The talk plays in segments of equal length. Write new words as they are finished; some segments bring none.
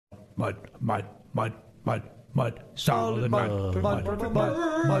solid mud, solid mud, solid mud,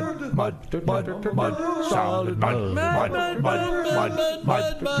 solid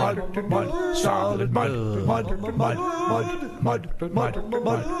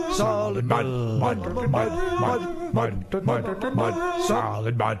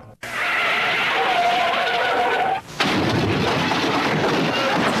mud.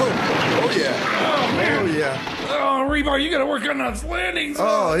 Oh yeah. Oh man. Oh yeah. Oh, Rebar, you got to work on those landings.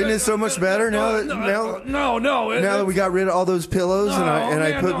 Oh, isn't it so much better now that we got rid of all those pillows and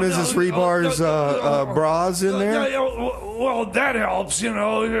I put Mrs. Rebar's bras in there? Well, that helps,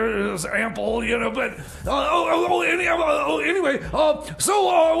 there's ample, but, anyway,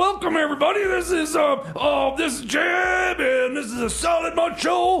 so, welcome everybody, this is Jeb, and this is a Solid Mud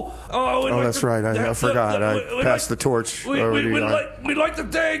Show. That's right, I forgot, I passed the torch over to you. We'd like to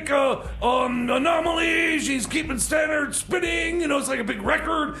thank, Anomaly, she's keeping standard spinning, it's like a big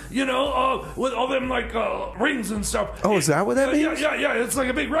record, with all them, rings and stuff. Oh, is that what that means? Yeah, it's like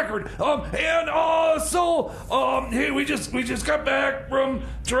a big record, hey, we just got back from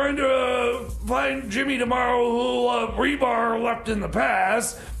trying to find Jimmy tomorrow, who Rebar left in the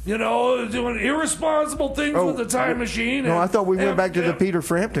past. Doing irresponsible things with the time machine. No, I thought we went back to the Peter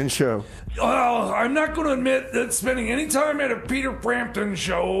Frampton show. I'm not going to admit that spending any time at a Peter Frampton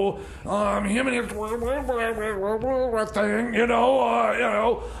show, him and his thing,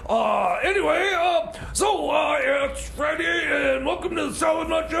 anyway, so it's Friday, and welcome to the Solid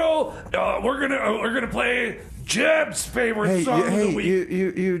Mud Show. We're gonna play Jeb's favorite song of the week.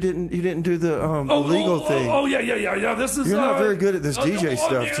 You didn't do the legal thing. Yeah. This is you're not very good at this DJ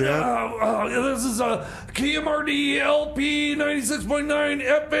stuff, Jeb. This is KMRD-LP 96.9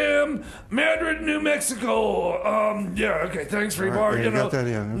 FM Madrid, New Mexico. Okay. Thanks, Rebar. Right, got that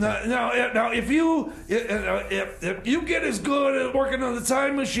in. Okay. Now, if you get as good at working on the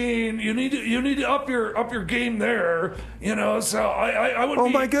time machine, you need to up your game there. So I would. Oh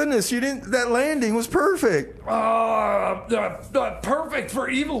my goodness! That landing was perfect. Perfect for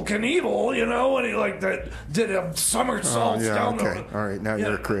Evel Knievel, when he did a somersaults down the. All right, now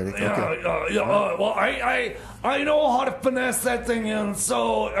you're a critic. Well, I know how to finesse that thing in.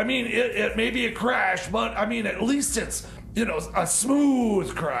 So it may be a crash, but at least it's a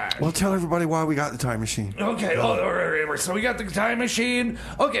smooth crash. Well, tell everybody why we got the time machine. Okay, so we got the time machine.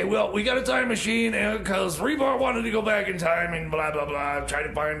 Okay, well, we got a time machine because Rebar wanted to go back in time and blah, blah, blah, try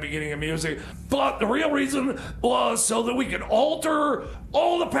to find beginning of music. But the real reason was so that we could alter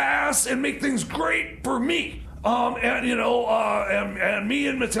all the past and make things great for me. And me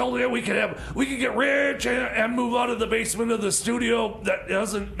and Matilda, we could get rich and move out of the basement of the studio that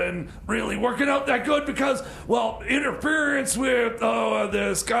hasn't been really working out that good because, well, interference with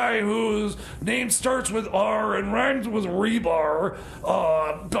this guy whose name starts with R and rhymes with Rebar.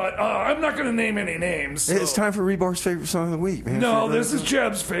 But I'm not going to name any names. So. It's time for Rebar's favorite song of the week, man. No, this is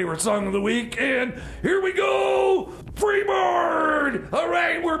Jeb's favorite song of the week, and here we go, Freebird! All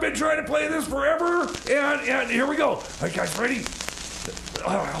right, we've been trying to play this forever, and here we go. All right, guys, ready?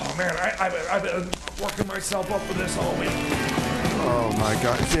 Oh man, I've been working myself up for this all week. Oh my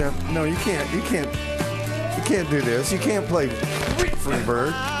God, Jeff! No, you can't do this. You can't play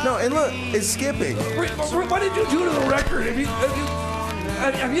Freebird. No, and look, it's skipping. What did you do to the record? Have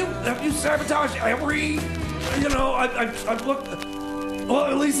you sabotaged every? I've looked. Well,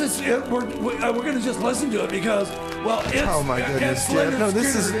 at least we're going to just listen to it because, well, it's... Oh, my goodness, Jeff.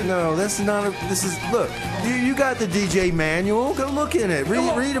 Look, you got the DJ manual. Go look in it.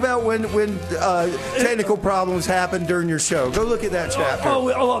 Read about when technical problems happen during your show. Go look at that chapter.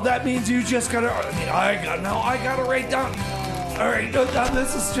 Well, that means you just got to... I got to write down... All right,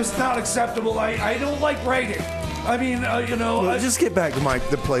 this is just not acceptable. I don't like writing. Well, just get back to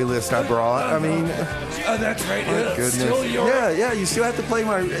the playlist I brought. That's right. Goodness. Still you still have to play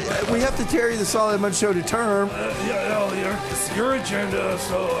we have to carry the Solid Mud Show to term. Your agenda,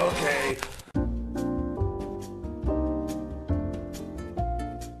 so okay.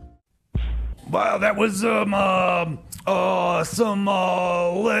 Wow, that was some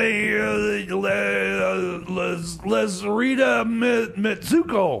Lesrita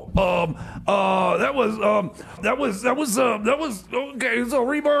Mitsuko. That was okay. So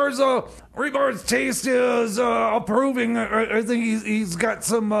Rebar's taste is approving. I think he's got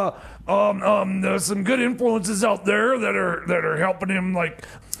some good influences out there that are helping him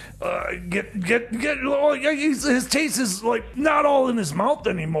his taste is not all in his mouth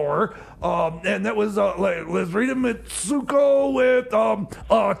anymore. And that was Lesrita Mitsuko with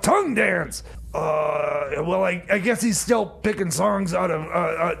Tongue Dance. Well, I guess he's still picking songs out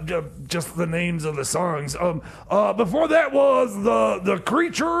of just the names of the songs. Before that was the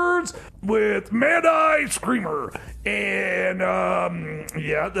Creatures with Mad Eye Screamer, and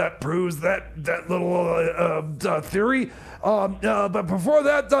yeah, that proves that little theory. But before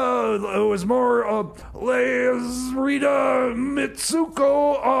that, it was more Les Rita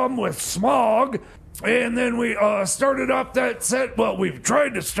Mitsuko with Smog. And then we started off that set. Well, we've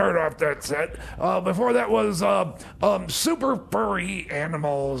tried to start off that set. Before that was Super Furry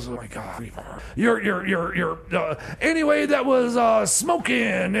Animals. Oh my God, anyway, that was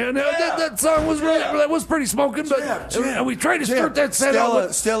Smokin', and that song was really that was pretty smoking. But we tried to start that set.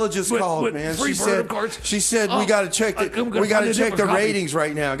 Stella just called, man. She said we got to check the ratings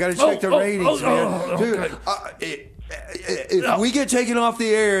right now. Got to check the ratings, man. Dude, if we get taken off the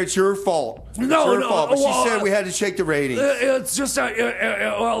air, it's your fault. It's your fault. But she said we had to check the ratings. It's just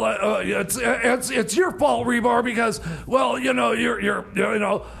it's your fault, Rebar, because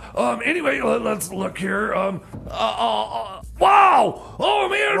anyway, let's look here. Wow! Oh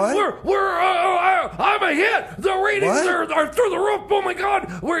man, I'm a hit. The ratings are through the roof. Oh my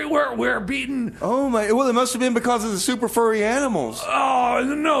God, we're beaten. Oh my! Well, it must have been because of the Super Furry Animals. Oh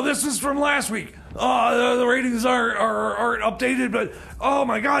no, this is from last week. The ratings aren't updated, but oh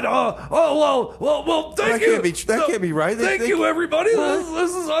my God! Well, thank you. That can't be right. Thank you, everybody.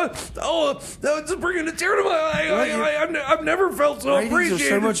 This is it's bringing a tear to my eye. I've never felt so ratings appreciated.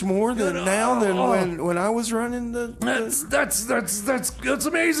 Are so much more than now than when I was running the. That's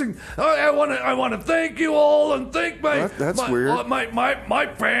amazing. I want to thank you all and thank my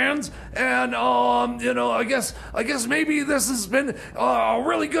fans, and I guess maybe this has been a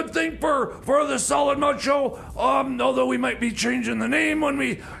really good thing for the Solid Mud Show. Although we might be changing the name when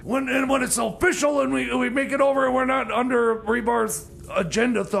it's official and we make it over and we're not under Rebar's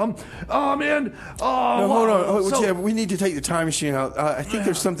agenda thumb. Hold on. We need to take the time machine out. I think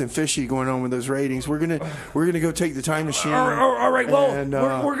there's something fishy going on with those ratings. We're gonna go take the time machine. All right. Well,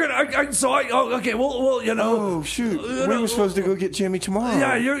 we're gonna. Okay. Well. Oh shoot! We were supposed to go get Jimmy tomorrow.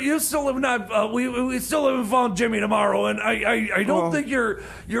 Yeah, you still have not. We still haven't found Jimmy tomorrow, and I don't think you're.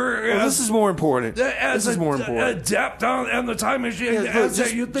 This is more important. This is more important. Adept on the time machine.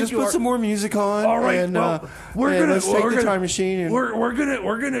 Just put some more music on. All right. And, let's take the time machine. And we're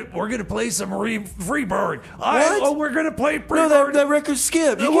gonna play some Freebird. We're gonna play Freebird. No, that record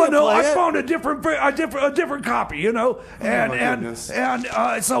skipped. I found a different copy. And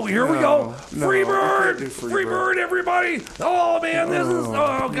so here we go. Freebird, everybody. Oh man, this is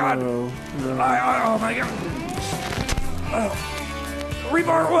God. Oh my God.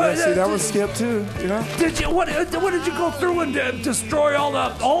 Rebar, what? See, that was skipped too. Did you? What did you go through and destroy all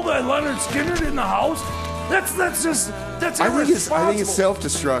the Leonard Skinner in the house? That's I think it's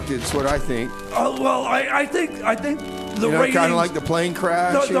self-destructed. It's what I think. Well, I think the ratings, kind of like the plane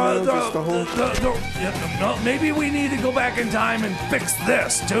crash. Just the whole. Maybe we need to go back in time and fix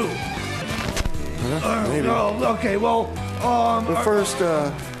this too. Maybe. Okay. Well. But first,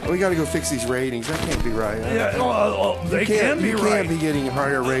 we got to go fix these ratings. That can't be right. They can be right. You can't be getting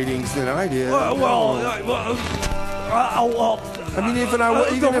higher ratings than I did. I mean, even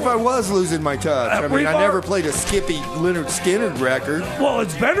if I was losing my touch, I never played a skippy Leonard Skinner record. Well,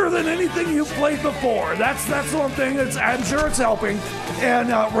 it's better than anything you've played before. That's one thing. I'm sure it's helping. And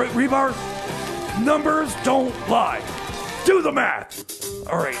Rebar, numbers don't lie. Do the math.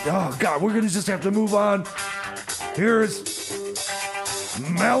 All right. Oh God, we're gonna just have to move on. Here's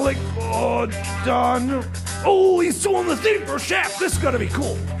Malik Don. Oh, he's doing the theme for Shaft. This is gonna be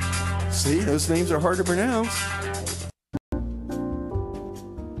cool. See, those names are hard to pronounce.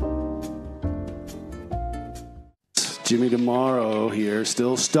 Jimmy Tomorrow here,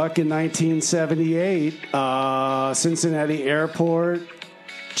 still stuck in 1978. Cincinnati Airport.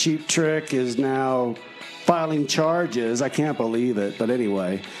 Cheap Trick is now filing charges. I can't believe it, but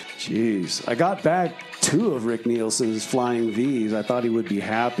anyway, jeez. I got back 2 of Rick Nielsen's Flying V's. I thought he would be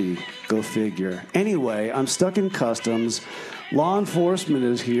happy. Go figure. Anyway, I'm stuck in customs. Law enforcement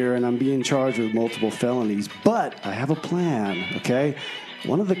is here, and I'm being charged with multiple felonies, but I have a plan, okay?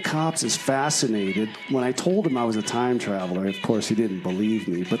 One of the cops is fascinated. When I told him I was a time traveler, of course, he didn't believe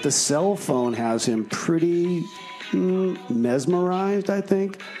me. But the cell phone has him pretty mesmerized, I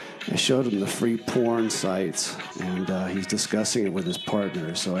think. I showed him the free porn sites, and he's discussing it with his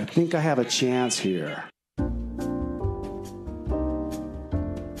partner. So I think I have a chance here.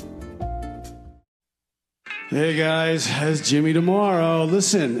 Hey guys, it's Jimmy Tomorrow.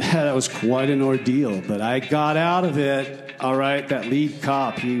 Listen, that was quite an ordeal, but I got out of it. All right, that lead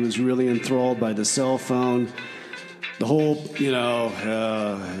cop, he was really enthralled by the cell phone. the whole,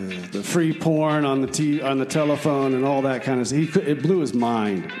 the free porn on the telephone and all that kind of stuff. It blew his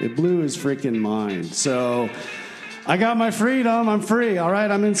mind. It blew his freaking mind. So I got my freedom. I'm free. All right.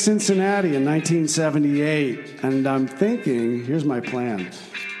 I'm in Cincinnati in 1978. And I'm thinking, here's my plan.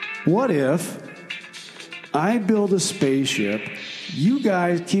 What if I build a spaceship, you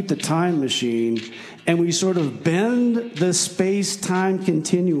guys keep the time machine, and we sort of bend the space-time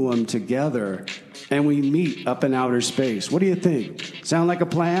continuum together, and we meet up in outer space. What do you think? Sound like a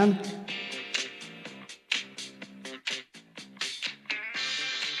plan?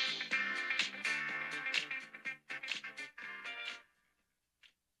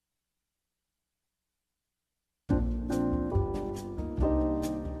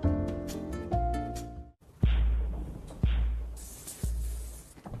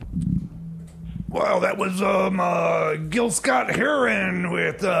 Well, that was Gil Scott-Heron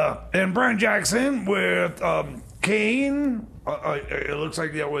with and Brian Jackson with Kane. It looks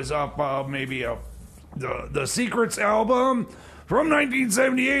like that was off maybe the Secrets album from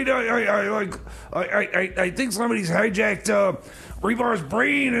 1978. I think somebody's hijacked Rebar's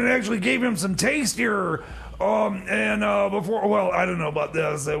brain and actually gave him some taste here. And before, well, I don't know about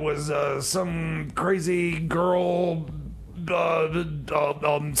this. It was some crazy girl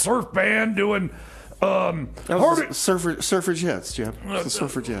surf band doing Surferjettes, Jeb.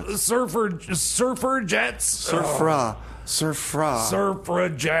 Surferjettes. Surferjettes.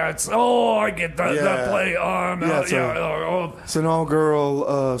 Surferjettes. Oh, I get that play on. It's an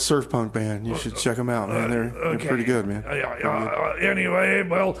all-girl surf punk band. You should check them out, man. They're pretty good, man. Anyway,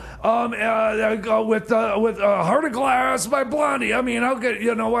 well, with Heart of Glass by Blondie. I mean, I'll get,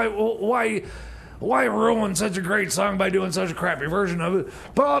 why ruin such a great song by doing such a crappy version of it?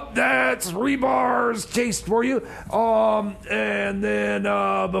 But that's Rebar's taste for you. And then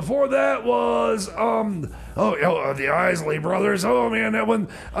before that was the Isley Brothers. Oh man, that one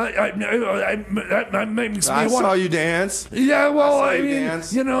that makes me want. I saw you dance. Yeah, well, I mean,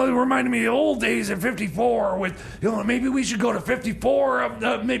 it reminded me of the old days in '54. With maybe we should go to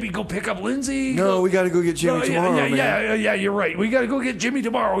 '54. Maybe go pick up Lindsay. No, we got to go get Jimmy tomorrow. Yeah, you're right. We got to go get Jimmy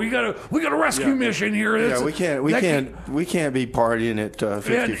tomorrow. We got a rescue mission here. We can't be partying at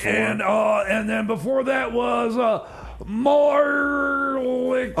 54. And then before that was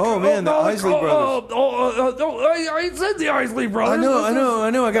Marlick. Oh man, the Isley Brothers. I said the Isley Brothers. I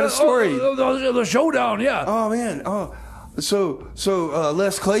know. I got a story. The showdown, yeah. Oh man. So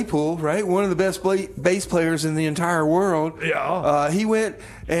Les Claypool, right? One of the best bass players in the entire world. Yeah. He went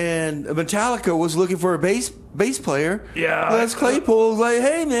and Metallica was looking for a bass player. Yeah. Les Claypool was like,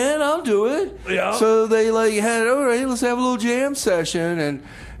 "Hey man, I'll do it." Yeah. So they had, all right, let's have a little jam session,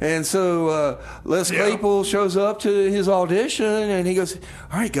 and so Les Claypool shows up to his audition and he goes,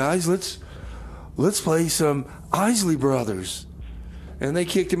 "All right guys, let's play some Isley Brothers," and they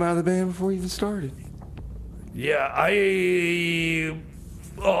kicked him out of the band before he even started. Yeah, I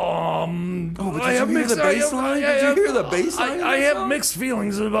have mixed. Did you hear the bass line? I have mixed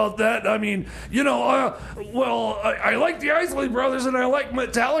feelings about that. I mean, I like the Isley Brothers and I like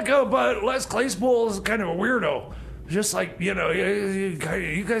Metallica, but Les Claypool is kind of a weirdo. Just like, you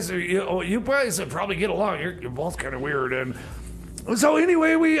guys are, you guys would probably get along. You're both kind of weird. And so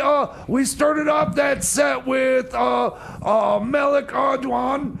anyway, we started off that set with Malik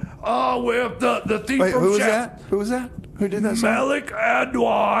Adwan with the theme from Shaft. Who was that? Who did that song? Malik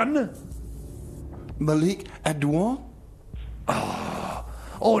Adwan. Malik Adwan?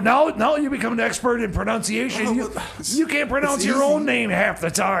 Oh, now you become an expert in pronunciation. You can't pronounce your own name half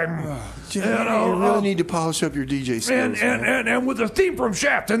the time. You really need to polish up your DJ skills. And with the theme from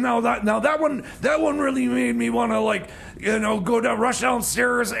Shaft, and now that one really made me want to rush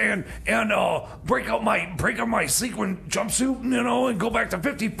downstairs and break out my sequin jumpsuit, and go back to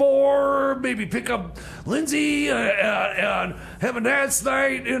 '54, maybe pick up Lindsay and have a dance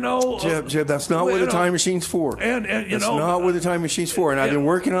night, Jeb, that's not what the time machine's for. That's not what the time machine's for. And I've been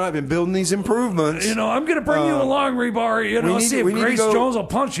working on it. I've been building these improvements. I'm going to bring you along, Rebar. See if Grace Jones will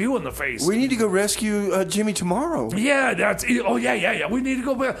punch you in the face. We need to go rescue Jimmy tomorrow. Yeah, yeah. We need to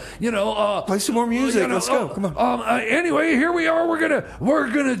go back. Play some more music. Let's go. Come on. Anyway, here we are. We're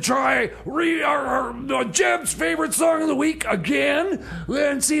gonna try our Jeb's favorite song of the week again,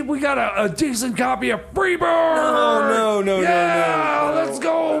 and see if we got a decent copy of Freebird. No. Let's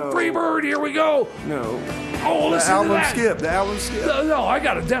go, Freebird. Here we go. No. Oh, listen to that. The album skip. No, I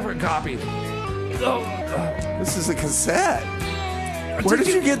got a different copy. This is a cassette. Where did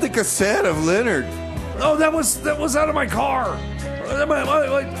you get the cassette of Leonard? Oh, that was out of my car. It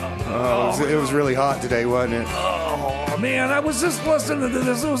was really hot today, wasn't it? Oh man, I was just listening to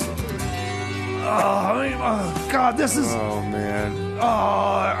this. God, this is... Oh, man.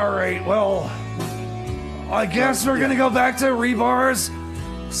 All right, well, I guess we're going to go back to Rebar's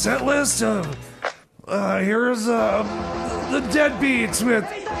set list. Here's the Deadbeats with...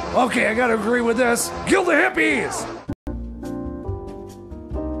 Okay, I got to agree with this. Kill the Hippies!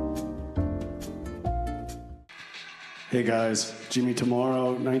 Hey guys, Jimmy Tomorrow,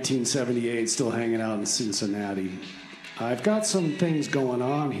 1978, still hanging out in Cincinnati. I've got some things going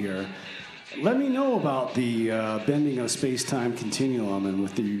on here. Let me know about the bending of space-time continuum and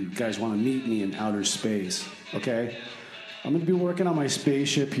if you guys want to meet me in outer space, okay? I'm going to be working on my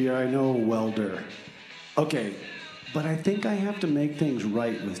spaceship here. I know a welder. Okay, but I think I have to make things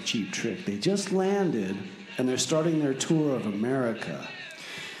right with Cheap Trick. They just landed, and they're starting their tour of America.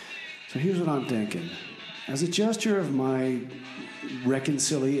 So here's what I'm thinking. As a gesture of my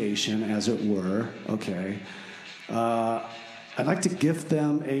reconciliation, as it were, okay, I'd like to gift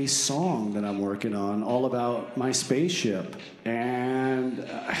them a song that I'm working on all about my spaceship. And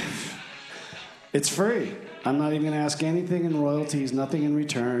it's free. I'm not even going to ask anything in royalties, nothing in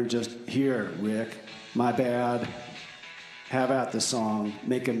return. Just, here, Rick, my bad. Have at the song.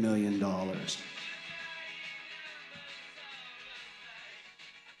 Make $1 million.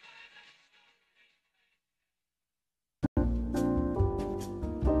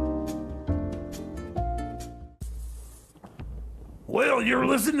 Well, you're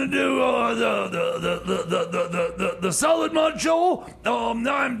listening to the Solid Mud Show.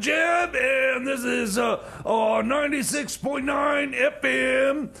 I'm Jeb, and this is 96.9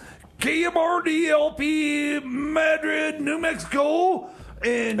 FM KMRD-LP Madrid, New Mexico.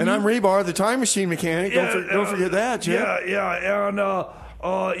 And I'm Rebar, the time machine mechanic. Don't forget that, Jeb.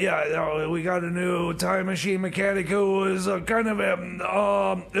 We got a new time machine mechanic who is kind of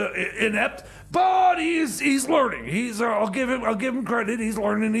inept, but he's learning. I'll give him credit. He's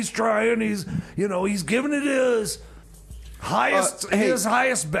learning. He's trying. He's giving it his highest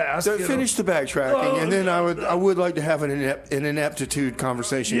best. Finish the backtracking, and then I would like to have an ineptitude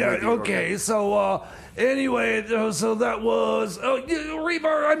conversation. Yeah. With you, okay. So anyway, so that was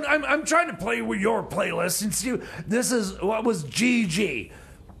Rebar. I'm trying to play with your playlist since this is what was GG,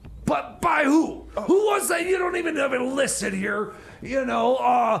 but by who? Who was that? You don't even have a list in here. You're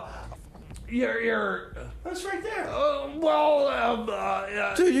that's right there.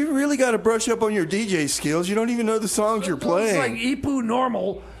 Dude, you really got to brush up on your DJ skills. You don't even know the songs you're playing. It's like Ipu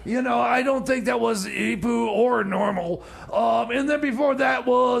Normal. I don't think that was Ipu or Normal. And then before that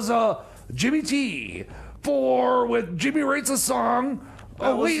was Jimmy T with Jimmy Rates a Song.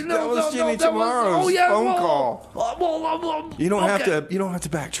 That was Jimmy Tomorrow's phone call. You don't have to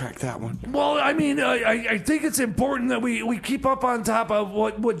backtrack that one. Well, I mean, I think it's important that we keep up on top of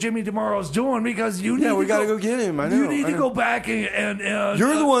what Jimmy Tomorrow's doing because we got to go get him. I know. You need to go back and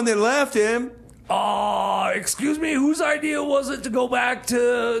you're the one that left him. Excuse me, whose idea was it to go back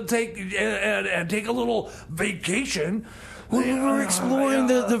to take a little vacation? We were exploring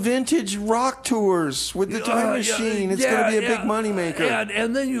the vintage rock tours with the time machine. It's going to be a big moneymaker.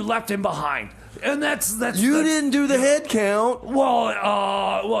 And then you left him behind. And that's you didn't do the head count.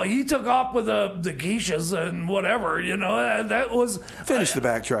 Well, he took off with the geishas and whatever, and that was finish the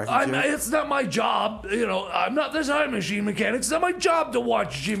backtracking. It's not my job, I'm not the time machine mechanic. It's not my job to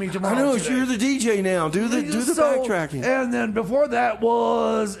watch Jimmy Tomorrow. I know you're the DJ now. Do the backtracking. And then before that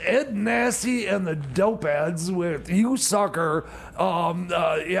was Ed Nasty and the Dopeheads with You Sucker.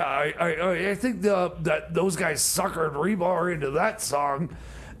 I think that those guys suckered Rebar into that song.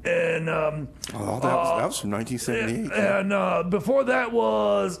 And that was from 1978. And before that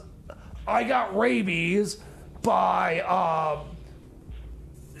was I Got Rabies by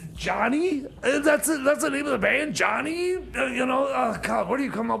Johnny. That's the name of the band, Johnny. God, where do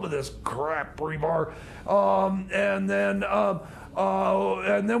you come up with this crap, Rebar?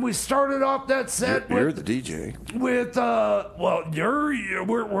 And then we started off that set. You're the DJ. With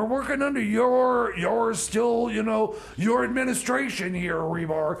we're working under your still your administration here,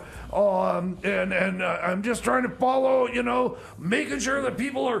 Rebar. And I'm just trying to follow, making sure that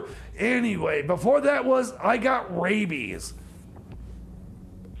people are. Anyway, before that was I Got Rabies.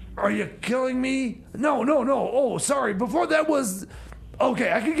 Are you killing me? No. Oh, sorry. Before that was.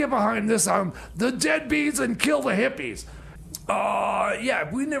 Okay, I can get behind this. The Deadbeats and Kill the Hippies.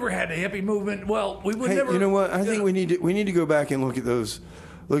 We never had a hippie movement. Well, we would never. You know what? I think we need to go back and look at those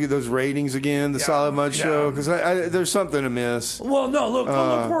look at those ratings again, the Solid Mud Show, because there's something amiss. Well, no, look,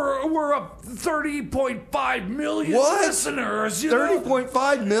 we're up 30.5 million listeners.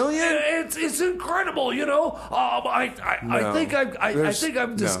 30.5 million? It's incredible, you know. I think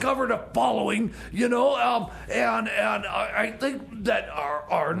I've discovered a following, you know, and I think that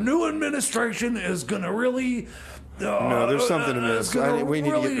our new administration is going to really. No, there's something amiss. We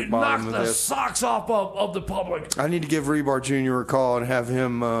need to get to the bottom of this. Knock the socks off of the public. I need to give Rebar Jr. a call and have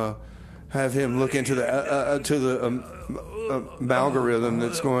him look into the algorithm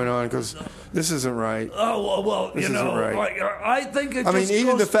that's going on, because this isn't right. Oh well, this you know, right. I think it. I mean,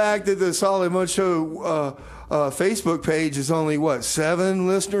 even the fact that the Solid Mud Show Facebook page is only 7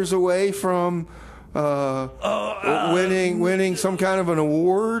 listeners away from. Winning some kind of an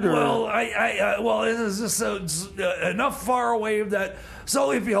award? Or? Well, well, it is just enough far away that.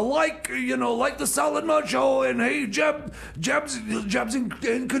 So if you like the Solid Mud Show, and hey, Jeb's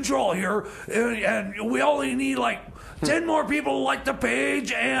in control here, and we only need 10 more people to like the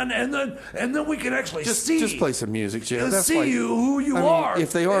page, and then we can actually just play some music, Jeb. That's see who you are.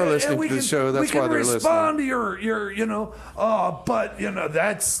 If they are listening to the show, that's why they're listening. We can respond to your but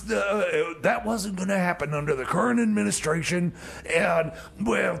that wasn't going to happen under the current administration, and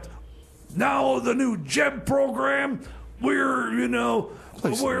with now the new Jeb program, we're going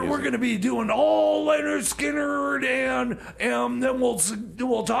to be doing all Leonard Skinner, and then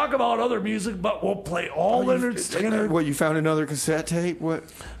we'll talk about other music, but we'll play all Leonard Skinner. What, you found another cassette tape? What?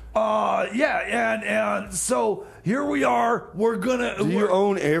 And so here we are. Do you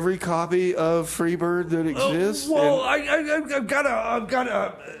own every copy of Freebird that exists? Well, I've got a.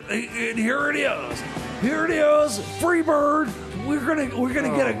 Here it is. Here it is, Freebird. We're gonna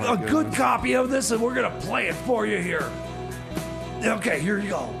get a good copy of this, and we're gonna play it for you here. Okay, here you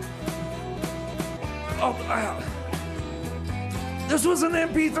go. This was an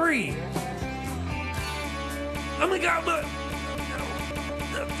MP3. Oh my God, but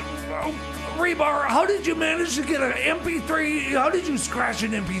Rebar, how did you manage to get an MP3? How did you scratch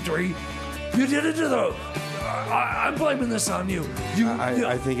an MP3? You did it to the. I'm blaming this on you.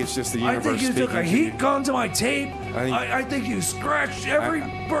 I think it's just the universe. I think you took a heat gun to my tape. I think you scratched every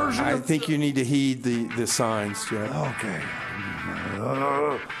version. I think you need to heed the signs, Jeff. Okay.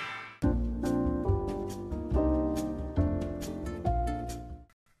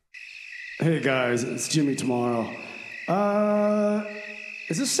 Hey guys, it's Jimmy Tomorrow.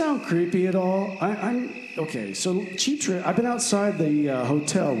 Does this sound creepy at all? I'm okay. So Cheap Trick, I've been outside the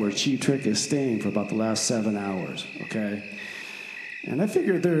hotel where Cheap Trick is staying for about the last 7 hours. Okay, and I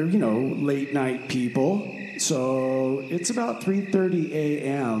figured they're late night people. So it's about 3:30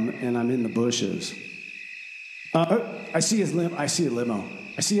 a.m. and I'm in the bushes. I see a limo. I see a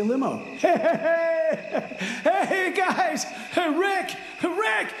limo. Hey guys! Hey Rick!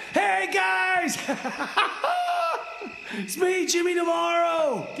 Hey guys! It's me, Jimmy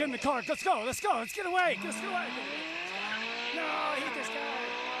Tomorrow. Get in the car. Let's go. Let's get away. No, hit this guy.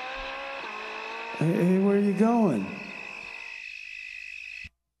 Hey, where are you going?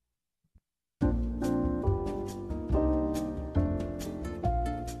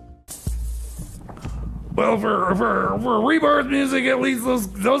 Well, for Rebirth music, at least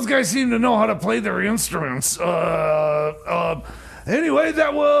those guys seem to know how to play their instruments. Anyway,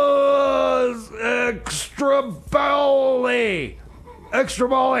 that was Extra Ballet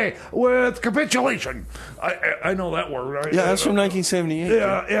with Capitulation. I know that word. Yeah, that's from 1978.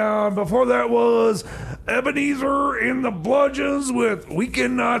 Yeah. Before that was Ebenezer and the Bludgeons with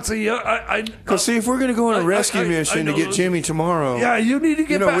Weekend Nazi. Because see, if we're gonna go on a rescue mission to get Jimmy Tomorrow, yeah, you need to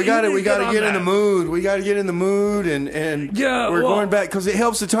get. Back, we got to get in the mood. We got to get in the mood, and we're going back because it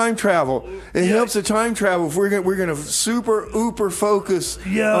helps the time travel. It helps the time travel. If we're gonna super focus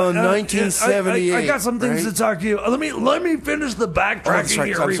on 1978. I got some things to talk to you. Let me finish the backtracking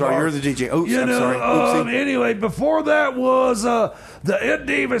here. I'm sorry, you're the DJ. Oops, I'm sorry. Anyway, before that was the Ed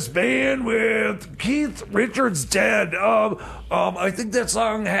Davis Band with Keith Richards Dead. I think that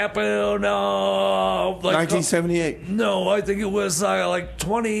song happened 1978. No, I think it was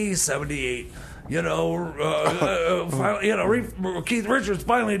 2078. Keith Richards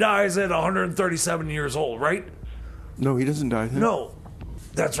finally dies at 137 years old, right? No, he doesn't die then. No.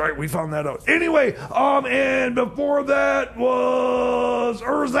 That's right, we found that out. Anyway, and before that was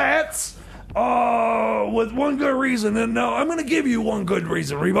Ersatz With one good reason, and now I'm going to give you one good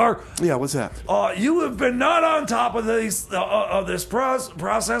reason, Rebar. Yeah, what's that? You have been not on top of this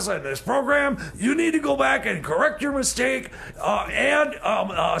process and this program. You need to go back and correct your mistake.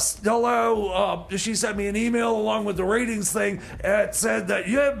 Stella, she sent me an email along with the ratings thing. It said that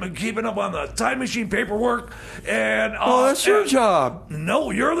you haven't been keeping up on the time machine paperwork, and that's your job.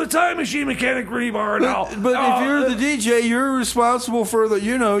 No, you're the time machine mechanic, Rebar. Now, but if you're the DJ, you're responsible for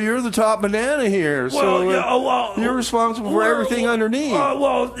you're the top banana here. You're responsible for everything underneath.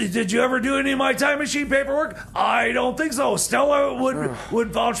 Did you ever do any of my time machine paperwork? I don't think so. Stella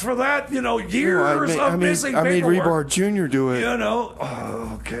would vouch for that. Years of missing paperwork. I made Rebar Jr. do it.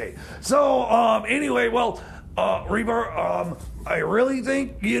 Okay. So, anyway, Rebar, I really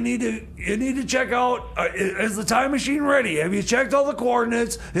think you need to check out. Is the time machine ready? Have you checked all the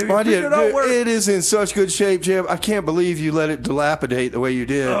coordinates? Have you figured out where it is in such good shape, Jeb? I can't believe you let it dilapidate the way you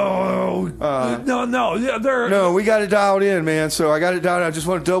did. No, we got it dialed in, man. So I got it dialed in. I just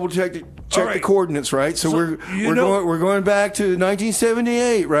want to double check the coordinates, right? So we're going back to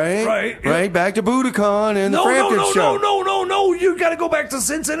 1978, right? Right. Back to Budokan and the Frampton show. No. You got to go back to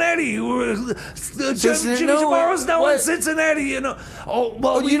Cincinnati. Jimmy Tomorrow's now in Cincinnati. You know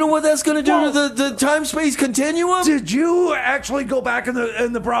what that's going to do to the time-space continuum? Did you actually go back in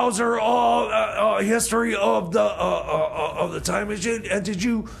the browser history of the time machine? And did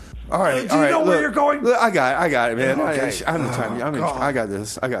you? All right. Do you know where you're going? I got it, man. Okay. I'm the time. I got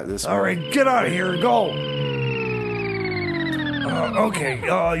this. All right, get out of here. Go. Okay.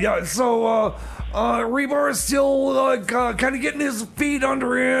 So. Rebar is still kind of getting his feet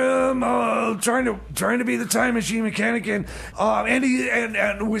under him, trying to be the time machine mechanic, and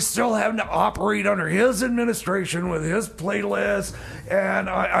we're still having to operate under his administration with his playlist, and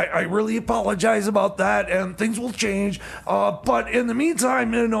I really apologize about that, and things will change. But in the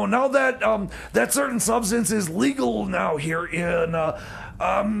meantime, now that that certain substance is legal now here in,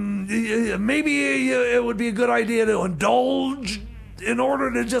 maybe it would be a good idea to indulge in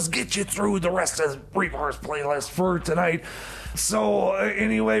order to just get you through the rest of Rebar's playlist for tonight. So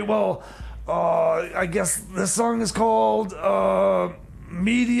anyway, I guess this song is called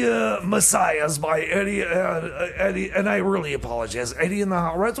Media Messiahs by Eddie, and I really apologize. Eddie and the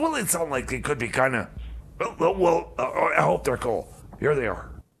Hot Reds, it sounds like they could be kind of, I hope they're cool. Here they are.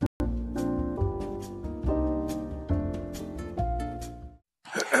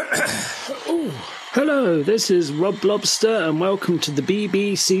 Hello, this is Rob Lobster, and welcome to the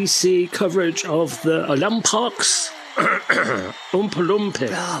BBCC coverage of the Olympics. Olympics.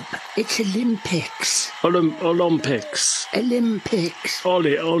 Rob, it's Olympics. Olympics. Olympics.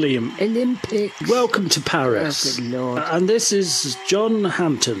 Olympics. Welcome to Paris. Oh, good Lord. And this is John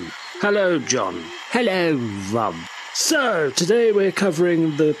Hampton. Hello, John. Hello, Rob. So, today we're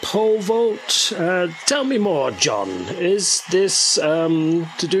covering the pole vault. Tell me more, John. Is this to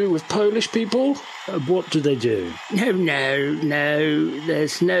do with Polish people? What do they do? No.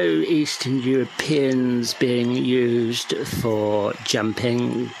 There's no Eastern Europeans being used for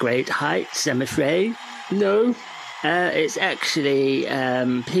jumping great heights, I'm afraid. No? It's actually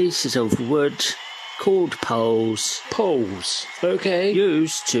pieces of wood called poles. Poles, okay.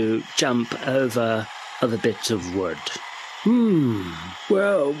 Used to jump over other bits of wood.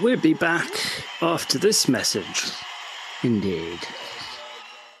 Well, we'll be back after this message. Indeed.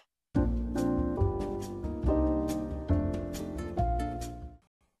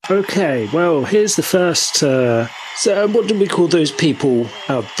 Okay, well, here's the first... so what do we call those people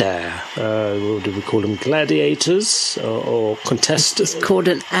out there? What do we call them? Gladiators or contestants? It's called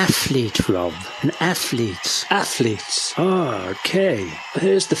an athlete, Rob. An athlete. Athletes. Ah, okay.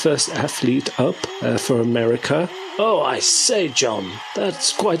 Here's the first athlete up for America. Oh, I say, John,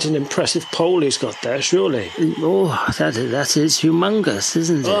 that's quite an impressive pole he's got there, surely. Oh, that is humongous,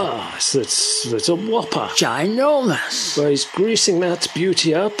 isn't it? Ah, it's a whopper. Ginormous. Well, he's greasing that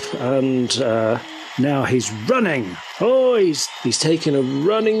beauty up, and now he's running. Oh, he's taking a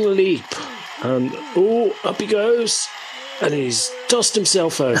running leap. And, up he goes. And he's tossed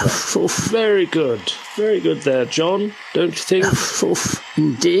himself over. Very good. Very good there, John. Don't you think?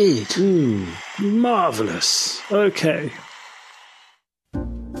 Indeed. Marvellous. Okay. And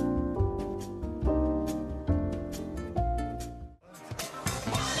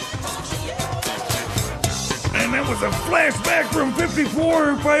that was a flashback from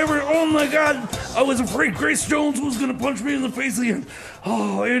 54. If I ever, oh my God, I was afraid Grace Jones was going to punch me in the face again.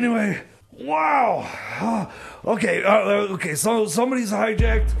 Oh, anyway. Wow. Okay, so somebody's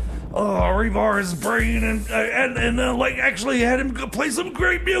hijacked Rebar's brain and actually had him play some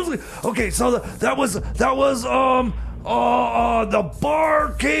great music. Okay, so that was the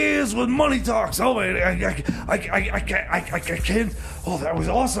bar caves with money talks. Oh man, I can't. Oh, that was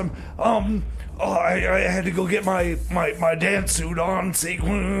awesome. I had to go get my dance suit on,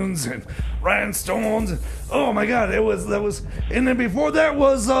 sequins and rhinestones. Oh my God, that was. And then before that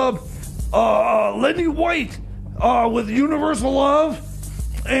was Lenny White with Universal Love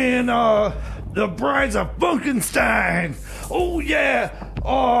and the Brides of Funkenstein. Oh yeah.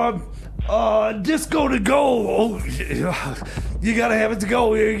 Disco to go. Oh, you gotta have it to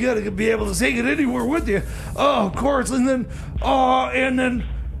go. You gotta be able to take it anywhere with you. Oh, of course. And then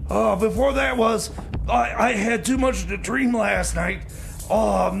before that was I had too much to dream last night.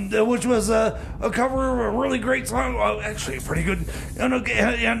 Which was a cover of a really great song. Actually, pretty good. And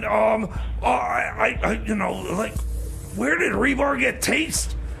like, where did Rebar get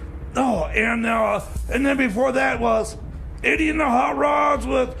Taste? Oh, and then before that was Eddie and the Hot Rods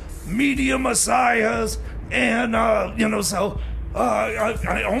with Media Messiahs, and so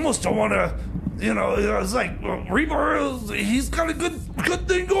I almost don't want to, it's like Rebar, he's got a good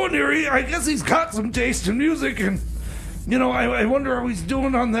thing going here. I guess he's got some taste in music, and I wonder how he's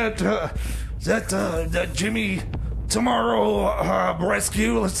doing on that Jimmy Tomorrow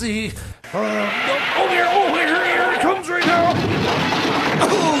rescue. Let's see. Here it comes right now.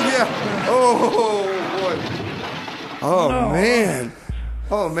 Oh yeah. Oh boy. Oh no. Man.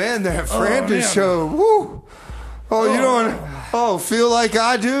 Oh man, that Frampton show. Woo. Oh, you don't. Oh, feel like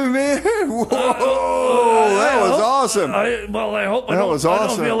I do, man. Whoa, that was awesome. I hope that was awesome. I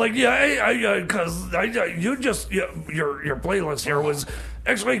don't feel like because your playlist here was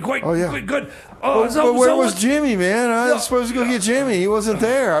actually quite good. But where was Jimmy, man? I was supposed to go get Jimmy. He wasn't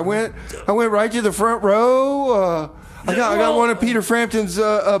there. I went right to the front row. I got one of Peter Frampton's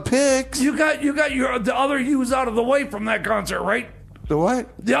picks. You got the other U's out of the way from that concert, right? The what?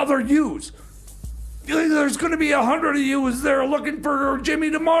 The other U's. There's going to be 100 of U's there looking for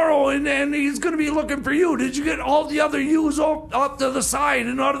Jimmy tomorrow, and he's going to be looking for you. Did you get all the other U's up to the side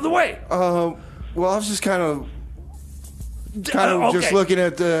and out of the way? Well, I was just kind of just looking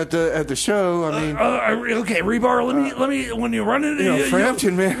at the show. I mean, okay, Rebar. Let me. When you run into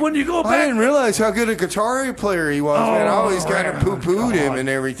Frampton, man. When you go back, I didn't realize how good a guitar player he was. Man, I always kind of poo-pooed him and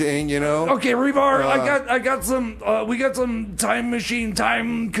everything, Okay, Rebar. I got some. We got some time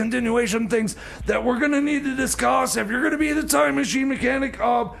continuation things that we're gonna need to discuss. If you're gonna be the time machine mechanic,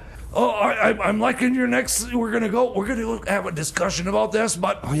 I'm liking your next. We're gonna have a discussion about this,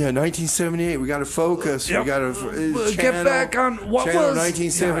 but 1978. We got to focus. Yep. We got to get back on what was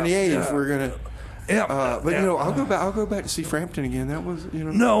 1978. If we're gonna, I'll go back to see Frampton again. That was,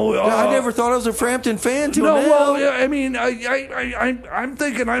 No, I never thought I was a Frampton fan till now. Well, I mean, I'm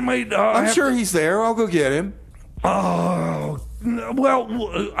thinking I might. I'm sure he's there. I'll go get him. Oh,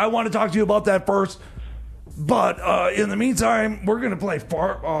 well, I want to talk to you about that first. But in the meantime, we're going to play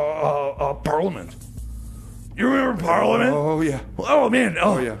Parliament. You remember Parliament? Oh, yeah. Oh, man.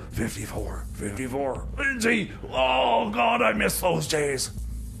 Oh, yeah. 54. Lindsay. Oh, God, I miss those days.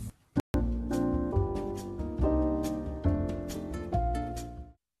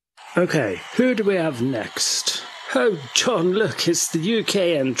 Okay, who do we have next? Oh, John, look, it's the UK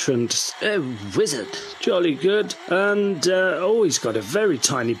entrant. Oh, wizard. Jolly good. And, he's got a very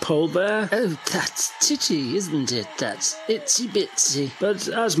tiny pole there. Oh, that's titty, isn't it? That's itsy bitsy. But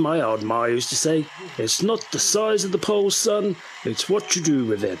as my old ma used to say, it's not the size of the pole, son, it's what you do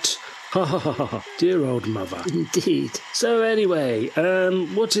with it. Ha ha ha ha, dear old mother. Indeed. So anyway,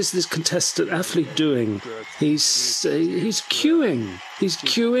 what is this contestant athlete doing? He's queuing. He's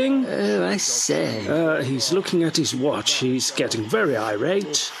queuing. Oh, I say. He's looking at his watch. He's getting very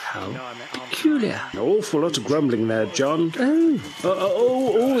irate. How peculiar. An awful lot of grumbling there, John.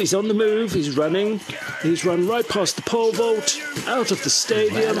 Oh. He's on the move. He's running. He's run right past the pole vault, out of the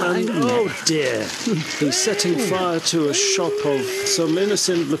stadium, and oh dear. He's setting fire to a shop of some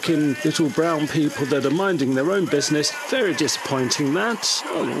innocent-looking little brown people that are minding their own business. Very disappointing, that.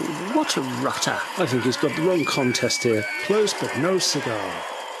 Oh, what a rotter. I think he's got the wrong contest here. Close but no cigar.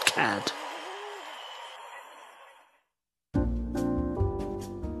 Cad.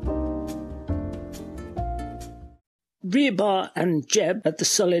 Rebar and Jeb at the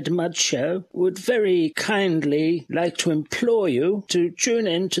Solid Mud Show would very kindly like to implore you to tune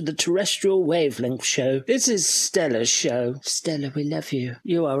in to the Terrestrial Wavelength Show. This is Stella's show. Stella, we love you.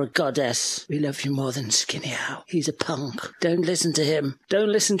 You are a goddess. We love you more than Skinny Owl. He's a punk. Don't listen to him.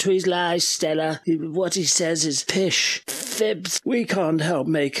 Don't listen to his lies, Stella. What he says is pish, fibs. We can't help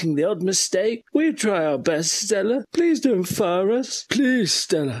making the odd mistake. We try our best, Stella. Please don't fire us. Please,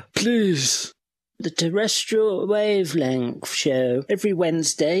 Stella. Please. The Terrestrial Wavelength Show, every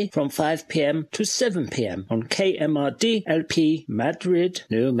Wednesday from 5 p.m. to 7 p.m. on KMRD-LP Madrid,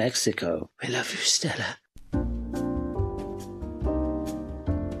 New Mexico. We love you, Stella.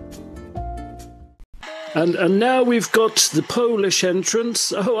 And now we've got the Polish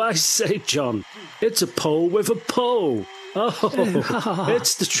entrance. Oh, I say, John, it's a pole with a pole. Oh,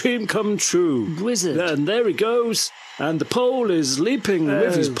 it's the dream come true. Wizard. And there he goes. And the pole is leaping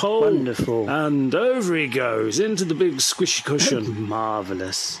with his pole. Wonderful. And over he goes into the big squishy cushion.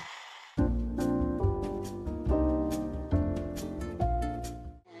 Marvellous.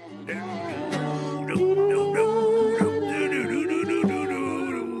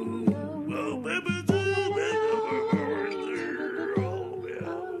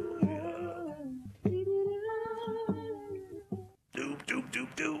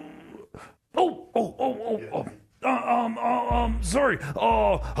 Sorry.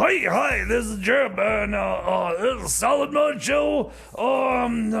 Hi, this is Jeb, and this is a Solid Mud Show.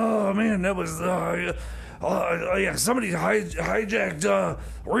 Man, that was yeah, somebody hijacked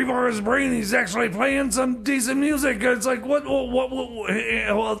Rebar's brain. He's actually playing some decent music. It's like what?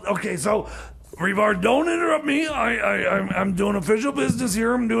 Well, okay, so. Rebar, don't interrupt me. I'm doing official business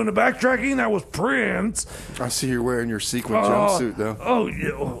here. I'm doing the backtracking. That was Prince. I see you're wearing your sequin jumpsuit, though. Oh,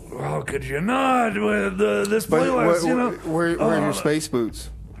 yeah. How could you not with this playlist, you know? Where are your space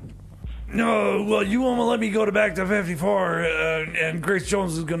boots? No, well, you won't let me go back to 54, and Grace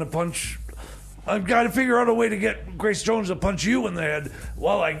Jones is going to punch... I've got to figure out a way to get Grace Jones to punch you in the head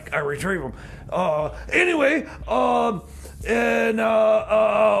while I retrieve him. Anyway, and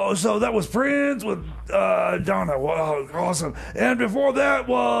so that was Prince with Donna. Wow, awesome. And before that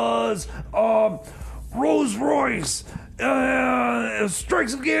was Rolls Royce.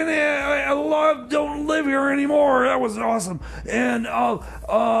 Strikes Again. I love Don't Live Here Anymore. That was awesome. And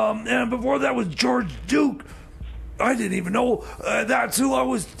before that was George Duke. I didn't even know that's who I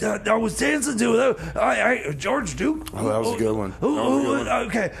was dancing to. George Duke. Oh, that was a good one.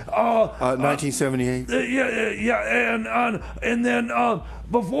 Okay. 1978. Yeah, and then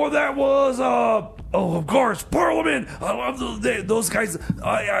before that was of course, Parliament. I love those guys.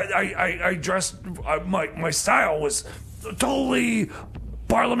 I dressed. My style was totally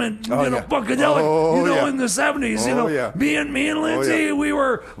Parliament, funkadelic, in the 70s, me and Lindsay, we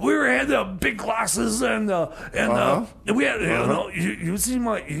had the big glasses and we had, you see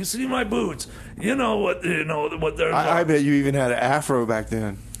my boots, what they're. I bet you even had an afro back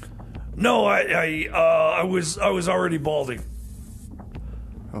then. No, I was already balding.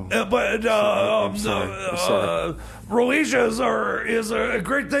 Oh. I'm sorry. Rosacea is a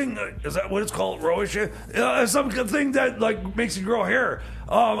great thing. Is that what it's called? Rosacea? Something that like makes you grow hair.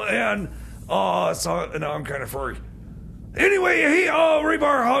 So now I'm kind of furry. Anyway, hey,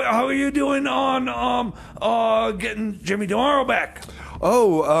 Rebar, how are you doing on getting Jimmy tomorrow back?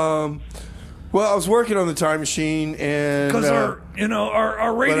 Well, I was working on the time machine, and because our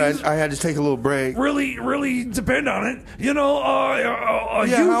ratings. But I had to take a little break. Really depend on it. How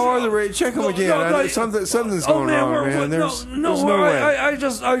are the ratings? Check them again. Something's going wrong, man. There's no way. I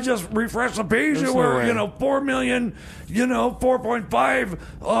just refreshed the page. There's we're 4 million.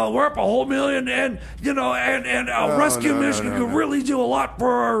 4.5. We're up a whole million, and Rescue Mission could really do a lot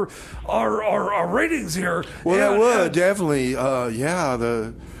for our ratings here. Well, that would definitely.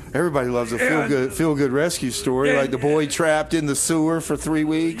 Everybody loves a feel good rescue story, like the boy trapped in the sewer for 3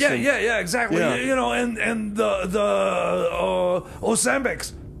 weeks. Yeah, exactly. Yeah. And the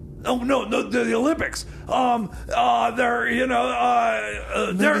Ozempics. Oh no, the Olympics.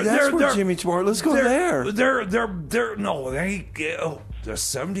 They're where Jimmy tomorrow. Let's go there. They're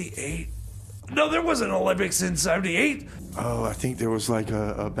 78. No, there wasn't Olympics in 78. Oh, I think there was like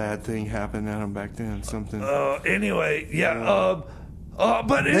a bad thing happened at them back then. Something. Anyway,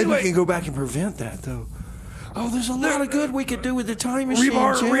 but anyway, maybe we can go back and prevent that, though. Oh, there's a lot of good we could do with the time machine.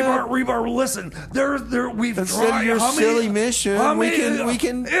 Rebar, listen. We've instead tried of your silly mission, we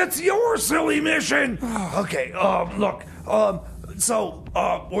can. It's your silly mission. Okay. Look. So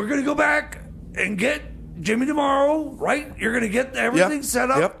we're gonna go back and get Jimmy tomorrow, right? You're gonna get everything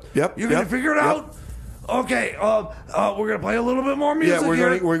set up. Yep. You're gonna figure it out. Okay, we're gonna play a little bit more music. Yeah,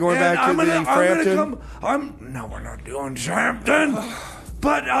 we're going back to the Frampton. No, we're not doing Frampton.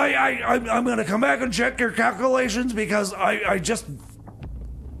 But I'm gonna come back and check your calculations because I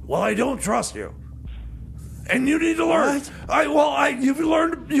don't trust you, and you need to learn. What?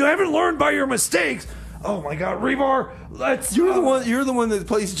 You haven't learned by your mistakes. Oh my God, Rebar, You're the one that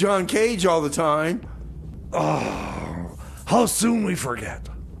plays John Cage all the time. Oh, how soon we forget.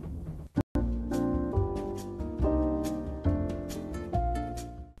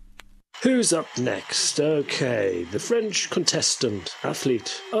 Who Who's up next? Okay, the French contestant,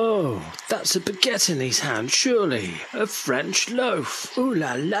 athlete. Oh, that's a baguette in his hand, surely. A French loaf. Ooh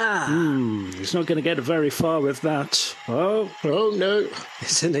la la. He's not going to get very far with that. Oh no.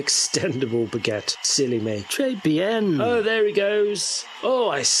 It's an extendable baguette. Silly me. Très bien. Oh, there he goes. Oh,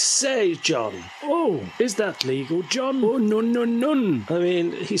 I say, John. Oh, is that legal, John? Oh, none. I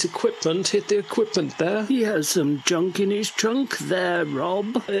mean, his equipment hit the equipment there. He has some junk in his trunk there,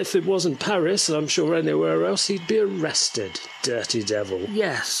 Rob. If it wasn't Paris, I'm sure anywhere else, he'd be arrested. Dirty devil.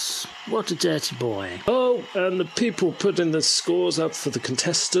 Yes, what a dirty boy. Oh, and the people putting the scores up for the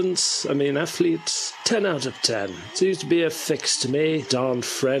contestants, athletes, 10 out of 10. Seems to be a fix to me. Darn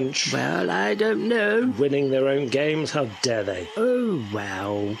French. Well, I don't know. Winning their own games, how dare they? Oh,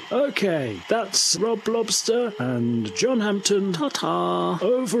 wow. Okay, that's Rob Lobster and John Hampton. Ta-ta.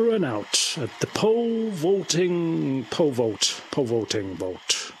 Over and out at the pole vaulting vault.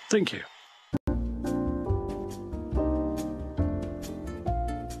 Thank you.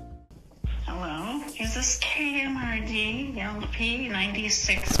 Is this KMRD-LP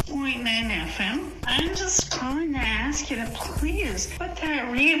 96.9 FM? I'm just calling to ask you to please put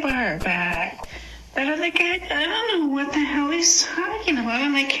that rebar back. That other guy, I don't know what the hell he's talking about,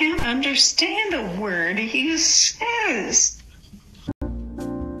 and I can't understand a word he says.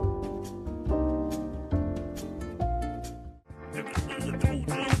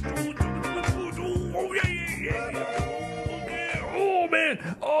 Oh, man.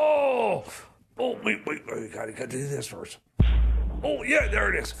 Oh, wait, I gotta do this first. Oh, yeah,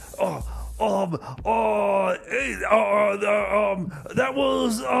 there it is. That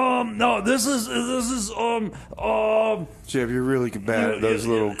was, no, this is, Jeb, you're really bad at those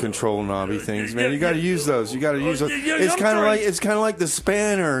little control knobby things, man. You gotta use those. It's kind of like the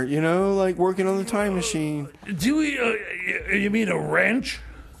spanner, like working on the time machine. You mean a wrench?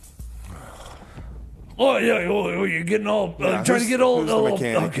 Oh, yeah, you're getting all, trying to get all,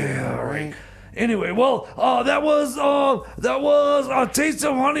 okay, all right. Anyway, well, that was a taste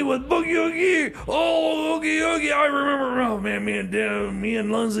of honey with Boogie Oogie. Oh, Oogie Oogie, I remember. Oh man, me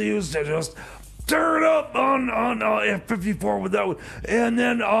and Lindsay used to just stir it up on F54 with that one. And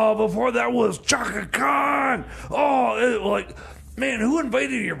then before that was Chaka Khan. Man, who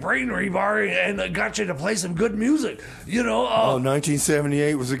invaded your brain, Rebar, and got you to play some good music?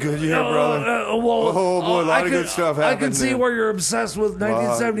 1978 was a good year, brother. A lot of good stuff happened. I can see where you're obsessed with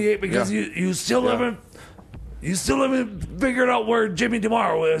 1978 because you still haven't figured out where Jimmy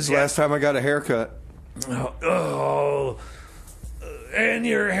DeMar is. Last time I got a haircut. And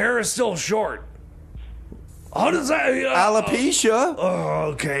your hair is still short. How does that? Alopecia.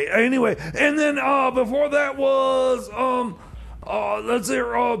 Okay. Anyway, and then before that was let's see.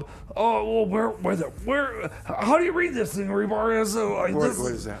 Where? How do you read this thing, Rebar? What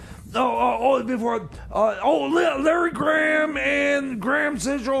is that? Before. Larry Graham and Graham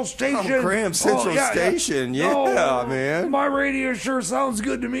Central Station. Graham Central Station. Yeah, man. My radio sure sounds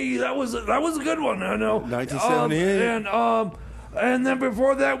good to me. That was a good one. I know. 1978. And then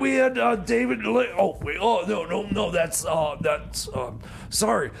before that we had David. No. That's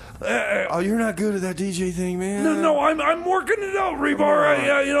sorry. You're not good at that DJ thing, man. No. I'm working it out,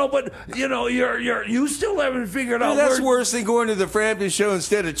 Rebar. But you still haven't figured out. That's worse than going to the Frampton show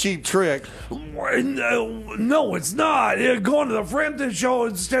instead of Cheap Trick. No, it's not. Going to the Frampton show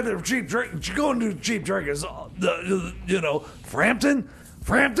instead of Cheap Trick. Going to Cheap Trick is Frampton.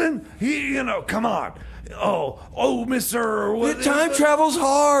 Come on. Mr. Time travel's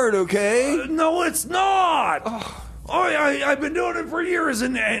hard, okay? No, it's not. I've been doing it for years,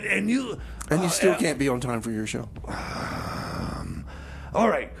 and you... And you still can't be on time for your show. All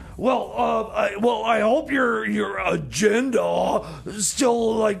right. Well, I hope your agenda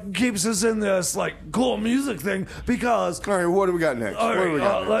still keeps us in this cool music thing because. All right, what do we got next?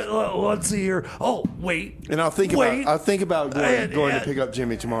 Let's see here. Oh, wait. And I'll think about going to pick up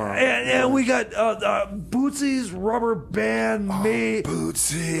Jimmy tomorrow. And we got Bootsy's Rubber Band Me.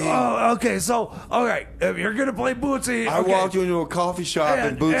 Bootsy. Okay. So, all right, if you're gonna play Bootsy, I walked into a coffee shop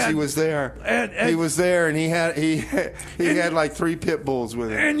and Bootsy was there. And he was there, and he had 3 pit bulls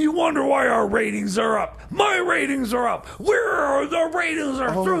with him. And you wonder why our ratings are up. My ratings are up. The ratings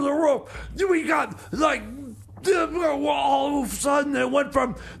are through the roof. We got all of a sudden it went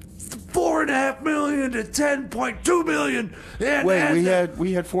from 4.5 million to 10.2 million. We had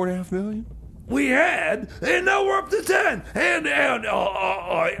 4.5 million. We had, and now we're up to 10. And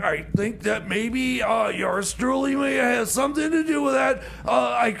I think that maybe yours truly may have something to do with that.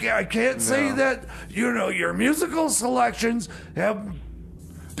 I can't say that your musical selections have.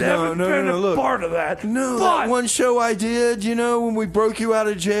 Look, part of that. No, that one show I did, when we broke you out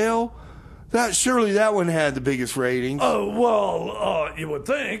of jail. Surely that one had the biggest ratings. Well, you would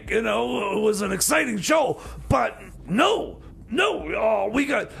think, it was an exciting show, but no, we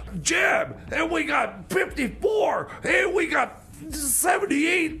got Jeb, and we got 54, and we got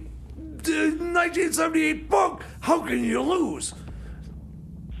 78, 1978 Funk. How can you lose?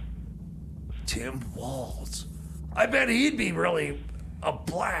 Tim Walz. I bet he'd be really a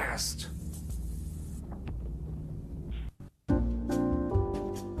blast.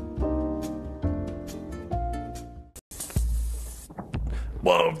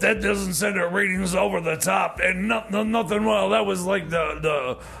 Well, if that doesn't send our ratings over the top, and nothing, well, that was like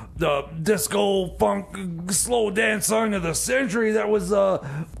the disco funk slow dance song of the century. That was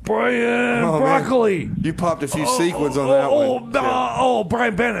Brian Broccoli. Man. You popped a few sequins on that one.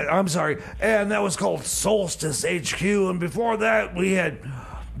 Brian Bennett. I'm sorry, and that was called Solstice HQ. And before that, we had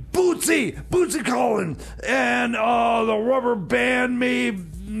Bootsy Collins, and the Rubber Band. May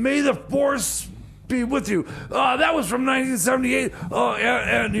the Force be with you. That was from 1978,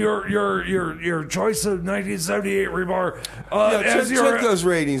 and your choice of 1978 Rebar. Check those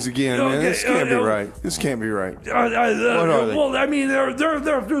ratings again, man. This can't be right. This can't be right. What are they? Well, I mean, they're through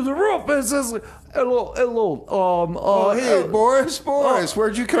the roof. It says, hello. Hey, Boris,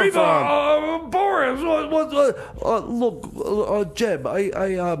 where'd you come from? Boris, look, Jeb,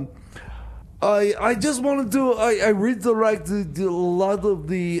 I just wanted to. I redirected a lot of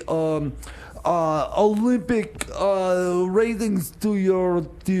the Olympic ratings to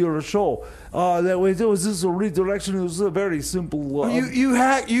your show. That way, it was just a redirection. It was a very simple. You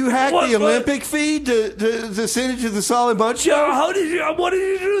hacked the Olympic feed to send it to the Solid Mud Show? Yeah, how did you? What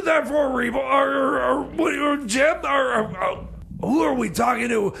did you do that for, Reba? Or Jeb? Who are we talking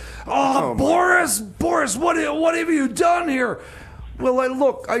to? Boris, what have you done here? Well, I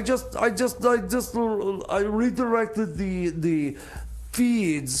redirected the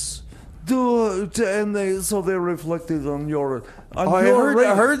feeds and they reflected on your. I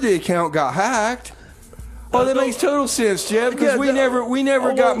heard the account got hacked. Oh, that makes total sense, Jeb. Because we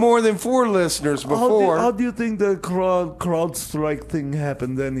never got more than 4 listeners before. How do you think the crowd strike thing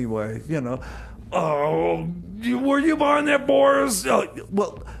happened anyway? Were you behind that, Boris?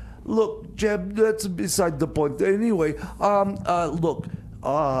 Well, look, Jeb, that's beside the point. Anyway, look,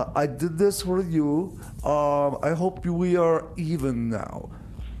 I did this for you. I hope we are even now.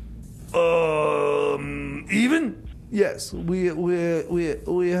 Even? Yes, we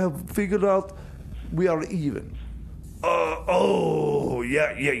have figured out we are even. Yeah,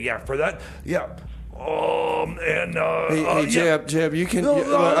 for that, yeah. Hey, Jeb, you can.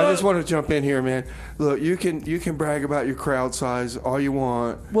 I just want to jump in here, man. Look, you can brag about your crowd size all you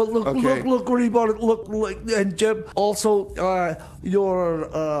want. Well, look, Rebar, look, and Jeb, also,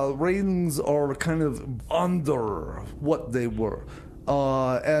 your ratings are kind of under what they were.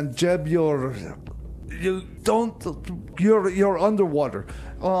 And Jeb, you're underwater.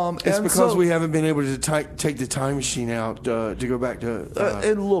 It's because we haven't been able to take the time machine out to go back to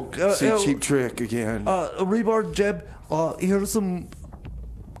and look, see Cheap Trick again. Rebar, Jeb, here's some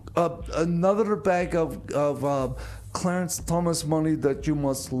another bag of Clarence Thomas money that you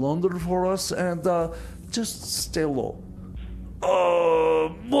must launder for us, and just stay low.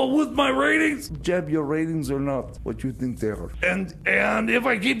 Well, with my ratings, Jeb, your ratings are not what you think they are. And if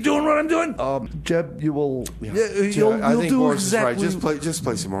I keep doing what I'm doing, Jeb, you will. Yeah. I think Boris is right. Just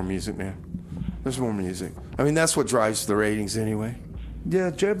play some more music, man. There's more music. I mean, that's what drives the ratings anyway.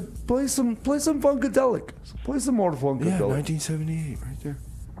 Yeah, Jeb, play some Funkadelic. Play some more Funkadelic. Yeah, 1978, right there.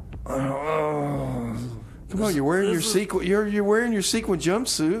 Come on, you're wearing your sequin. You're wearing your sequin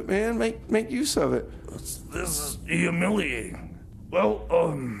jumpsuit, man. Make use of it. This is humiliating.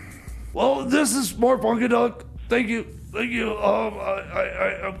 Well, this is more Funkadelic. Thank you.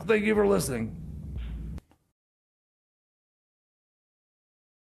 I thank you for listening.